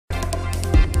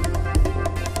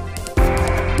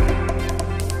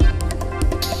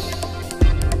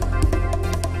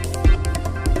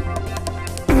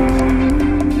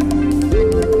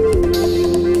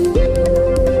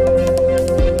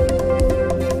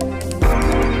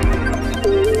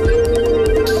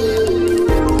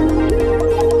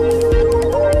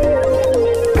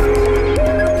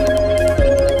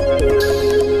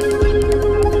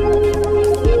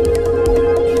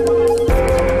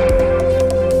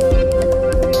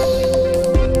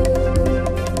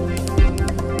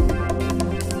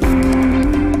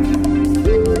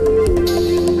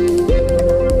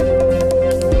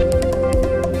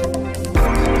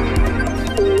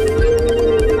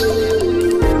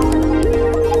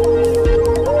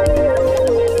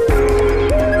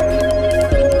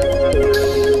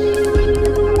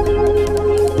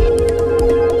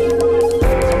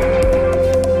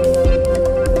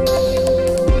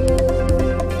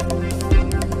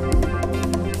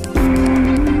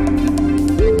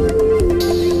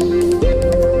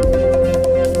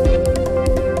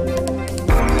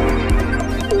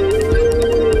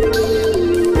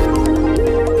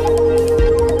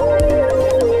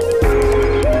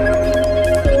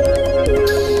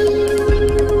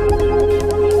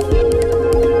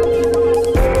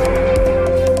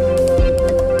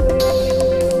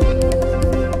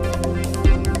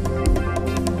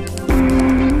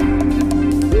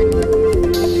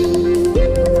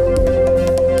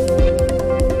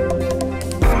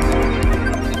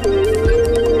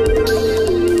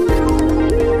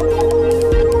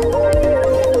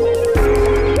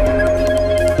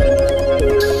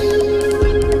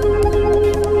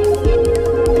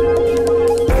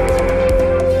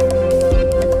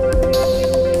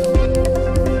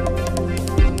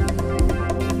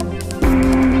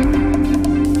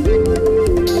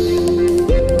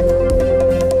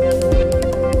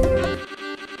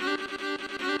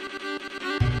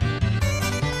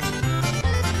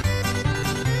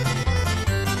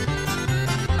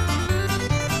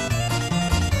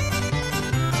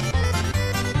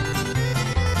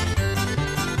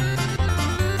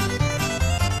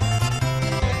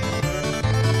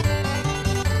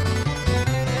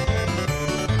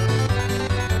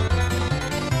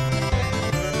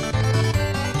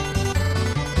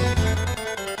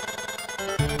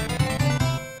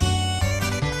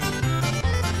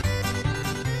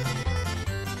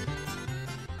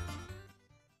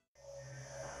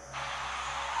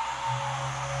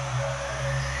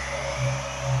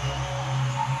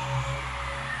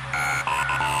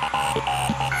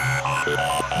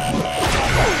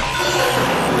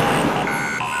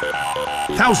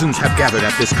Thousands have gathered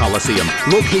at this Coliseum,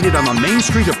 located on the main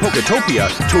street of Poketopia,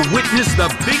 to witness the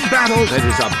big battle that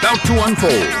is about to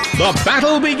unfold. The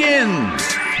battle begins!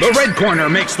 The red corner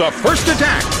makes the first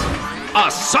attack.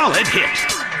 A solid hit.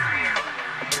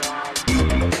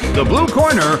 The blue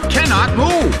corner cannot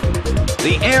move.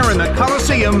 The air in the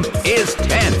Coliseum is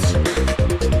tense.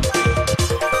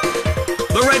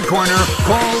 The red corner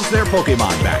calls their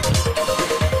Pokémon back.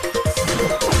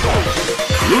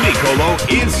 Ludicolo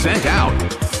is sent out.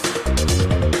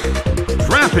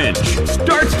 Trapinch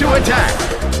starts to attack.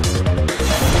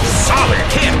 Solid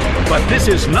hit, but this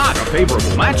is not a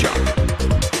favorable matchup.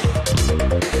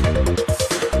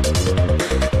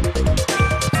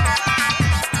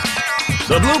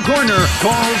 The blue corner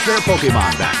calls their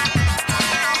Pokémon back.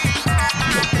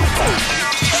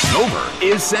 Snover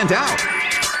is sent out.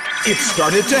 It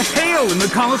started to hail in the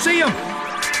Coliseum.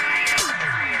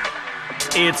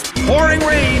 It's pouring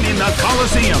rain in the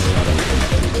Coliseum.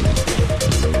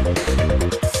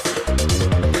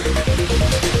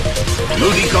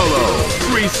 Ludicolo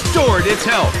restored its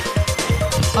health.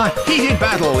 A heated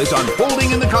battle is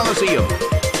unfolding in the Coliseum.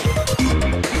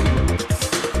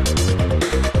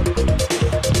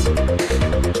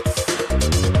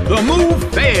 The move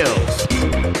fails.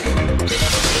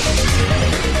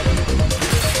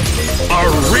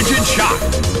 A rigid shot.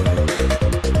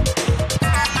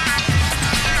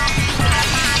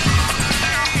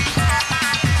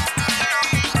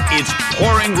 It's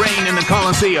pouring rain in the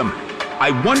Coliseum. I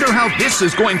wonder how this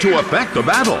is going to affect the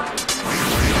battle.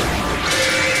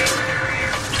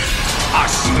 A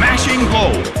smashing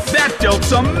blow. That dealt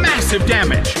some massive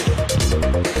damage.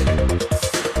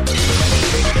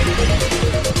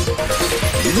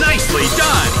 Nicely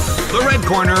done. The red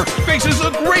corner faces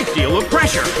a great deal of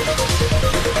pressure.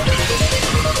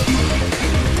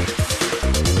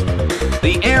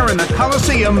 The air in the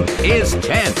Coliseum is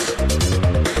tense.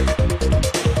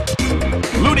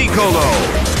 Ludicolo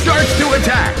starts to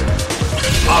attack.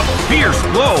 A fierce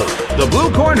blow. The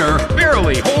blue corner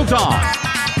barely holds on.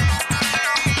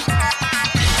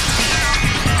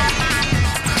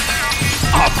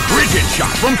 A frigid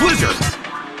shot from Blizzard.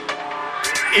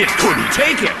 It couldn't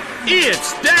take it.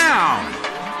 It's down.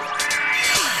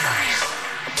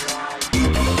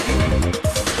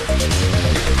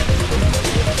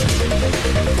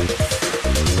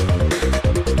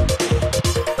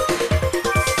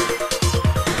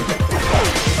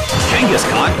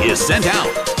 Kangaskhan is sent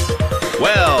out.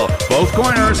 Well, both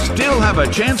corners still have a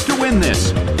chance to win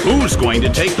this. Who's going to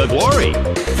take the glory?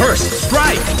 First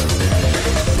strike.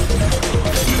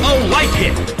 A light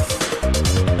hit.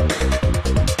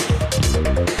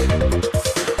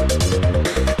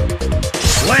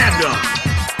 Slammed him.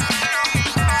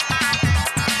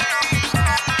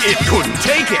 It couldn't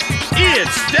take it.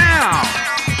 It's down.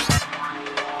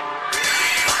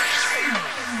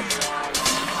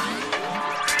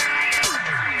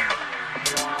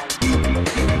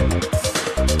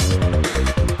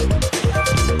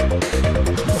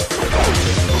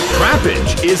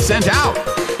 Trapinch is sent out.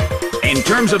 In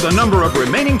terms of the number of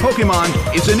remaining Pokémon,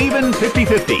 it's an even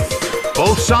 50-50.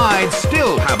 Both sides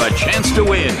still have a chance to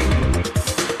win.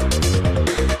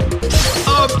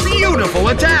 A beautiful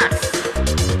attack!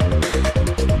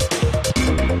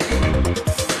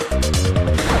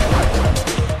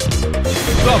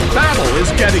 The battle is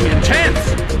getting intense!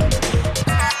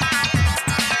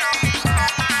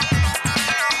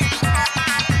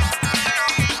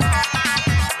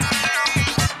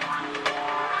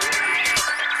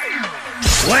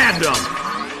 Slammed him!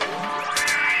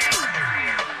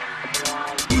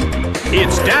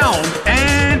 It's down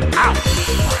and out!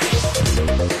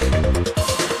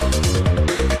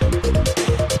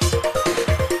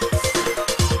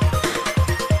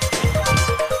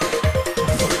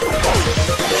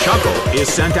 Shuckle is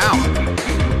sent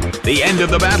out. The end of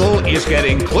the battle is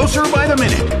getting closer by the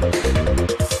minute.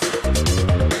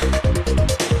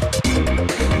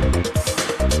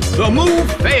 The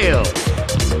move fails.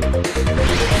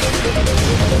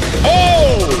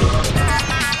 Oh!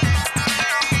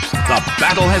 The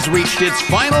battle has reached its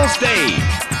final stage.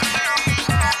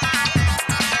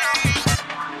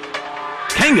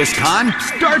 Kangaskhan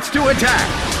starts to attack.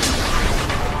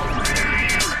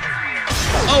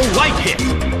 A light hit.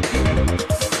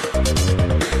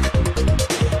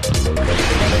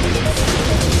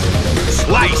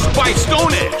 Sliced by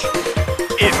Stone Edge.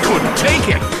 It couldn't take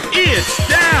it. It's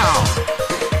down.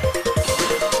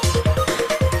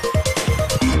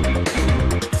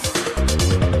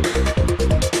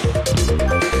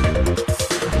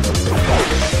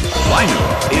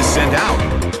 Linoone is sent out.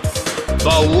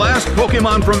 The last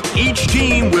Pokemon from each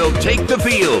team will take the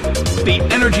field. The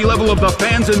energy level of the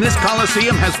fans in this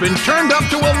Coliseum has been turned up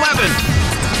to 11.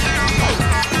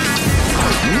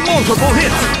 Multiple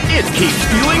hits. It keeps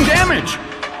dealing damage.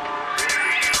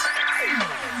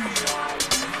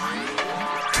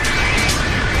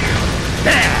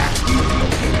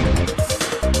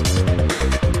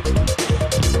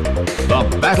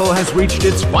 The battle has reached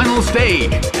its final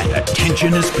stage, and the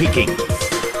tension is peaking.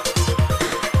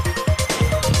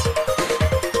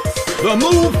 The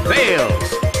move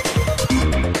fails.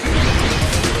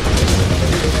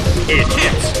 It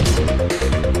hits.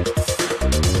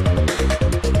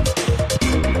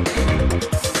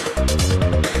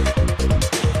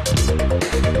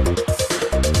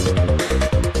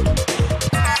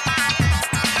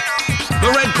 The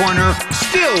red corner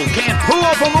still can't pull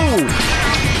off a move.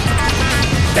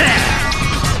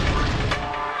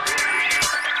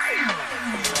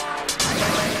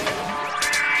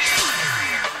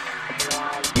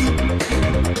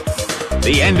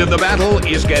 The end of the battle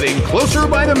is getting closer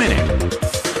by the minute.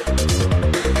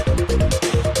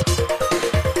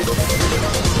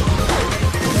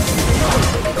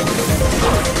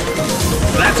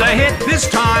 That's a hit this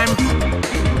time.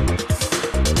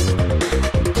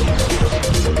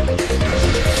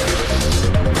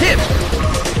 Hit.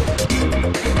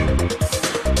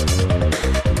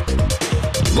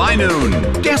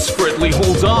 Linoone desperately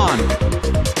holds on.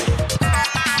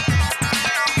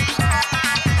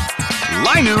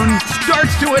 Linoone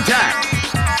starts to attack.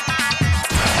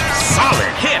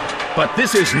 Solid hit, but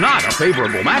this is not a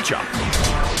favorable matchup.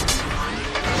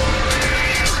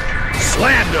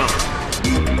 Slammed him.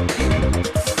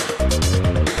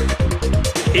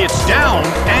 It's down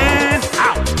and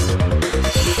out.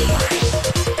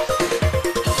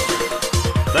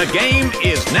 The game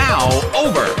is now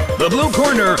over. The blue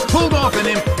corner pulled off an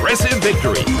impressive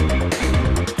victory.